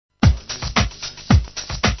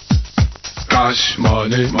Cash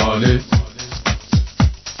money, money.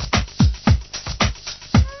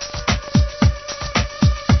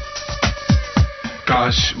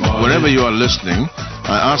 Cash money. Whenever you are listening,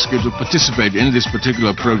 I ask you to participate in this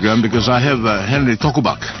particular program because I have Henry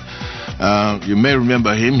Tokubak. You may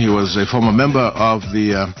remember him. He was a former member of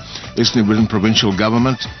the Eastern Britain Provincial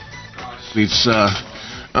government. Please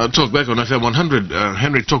talk back on FM 100.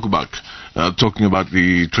 Henry Tokubak talking about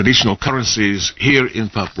the traditional currencies here in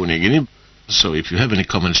Papua New Guinea. So if you have any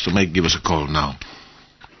comments to make, give us a call now.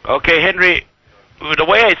 Okay, Henry, the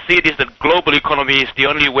way I see it is that global economy is the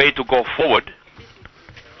only way to go forward.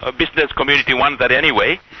 A business community wants that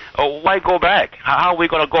anyway. Why go back? How are we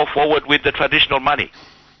going to go forward with the traditional money?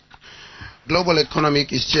 Global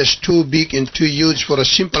economic is just too big and too huge for a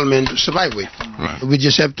simple man to survive with. Right. We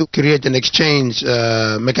just have to create an exchange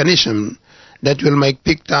mechanism that will make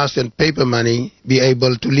big Tusks and Paper Money be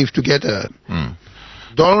able to live together.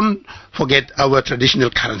 Don't forget our traditional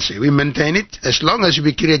currency. We maintain it as long as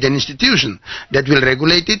we create an institution that will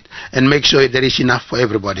regulate it and make sure there is enough for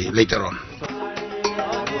everybody later on.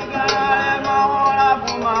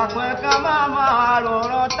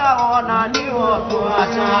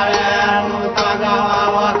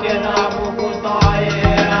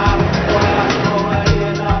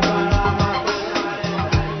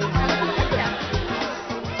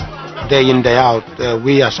 Day in, day out,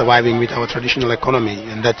 we are surviving with our traditional economy,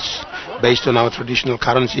 and that's based on our traditional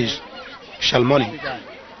currencies, shell money.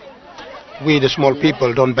 We, the small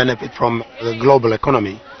people, don't benefit from the global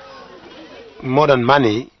economy. Modern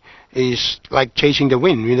money is like chasing the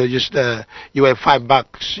wind. You know, just you have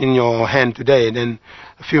 $5 in your hand today, and then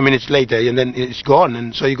a few minutes later, and then it's gone,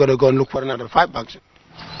 and so you got to go and look for another $5.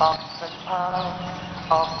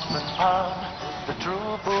 The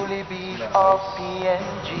true bully beef of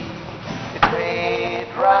PNG. It's made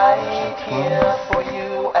right here for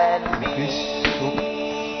you and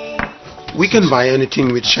me. We can buy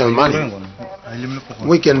anything with shell money.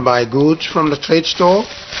 We can buy goods from the trade store,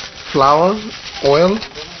 flour, oil,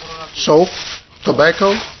 soap,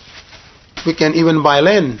 tobacco. We can even buy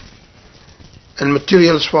land and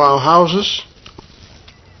materials for our houses.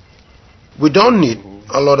 We don't need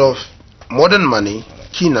a lot of modern money,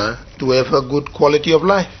 China, to have a good quality of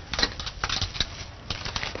life.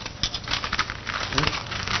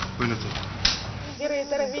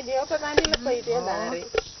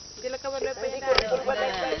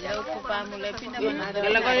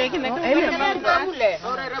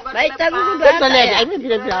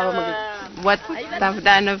 What I've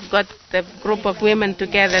done, I've got a group of women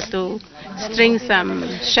together to string some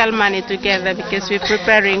shell money together because we're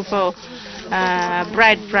preparing for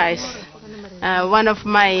bride price. One of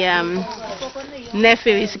my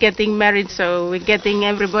nephew is getting married, so we're getting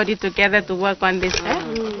everybody together to work on this.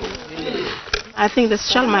 I think the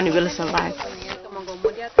shell money will survive.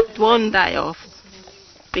 It won't die off.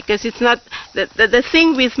 Because it's not the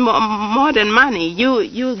thing with modern money.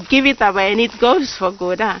 You give it away and it goes for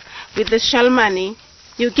good. With the shell money,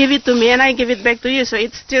 you give it to me and I give it back to you. So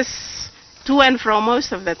it's just to and fro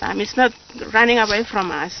most of the time. It's not running away from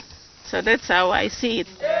us. So that's how I see it.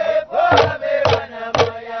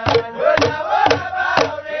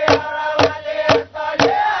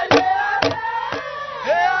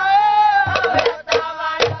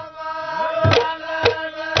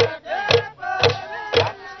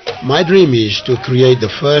 My dream is to create the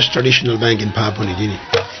first traditional bank in Papua New Guinea.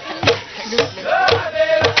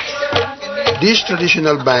 This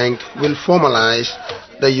traditional bank will formalize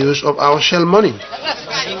the use of our shell money.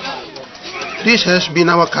 This has been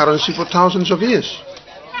our currency for thousands of years.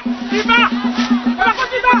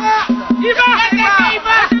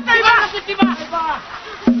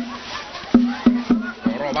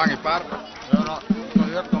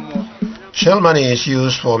 Shell money is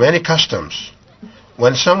used for many customs.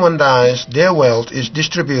 When someone dies, their wealth is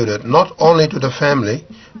distributed not only to the family,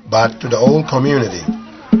 but to the whole community.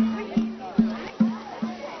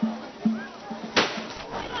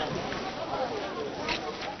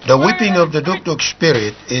 The whipping of the Duk-Duk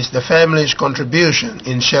spirit is the family's contribution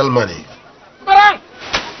in shell money.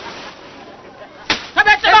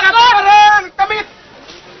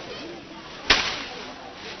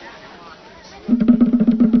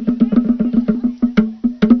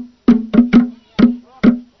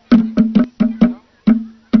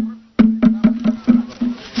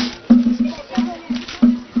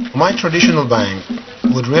 My traditional bank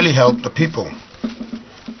would really help the people.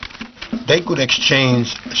 They could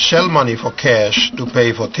exchange shell money for cash to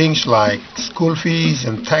pay for things like school fees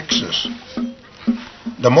and taxes.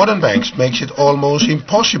 The modern banks makes it almost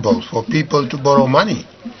impossible for people to borrow money,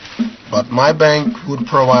 but my bank would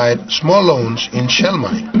provide small loans in shell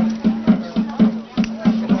money.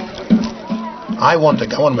 I want the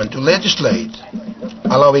government to legislate,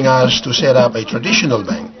 allowing us to set up a traditional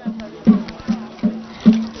bank.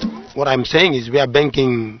 What I'm saying is we are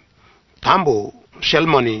banking tambo, shell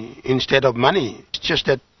money, instead of money. It's just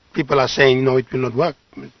that people are saying, no, it will not work.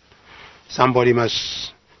 Somebody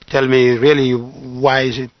must tell me really why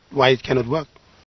it cannot work.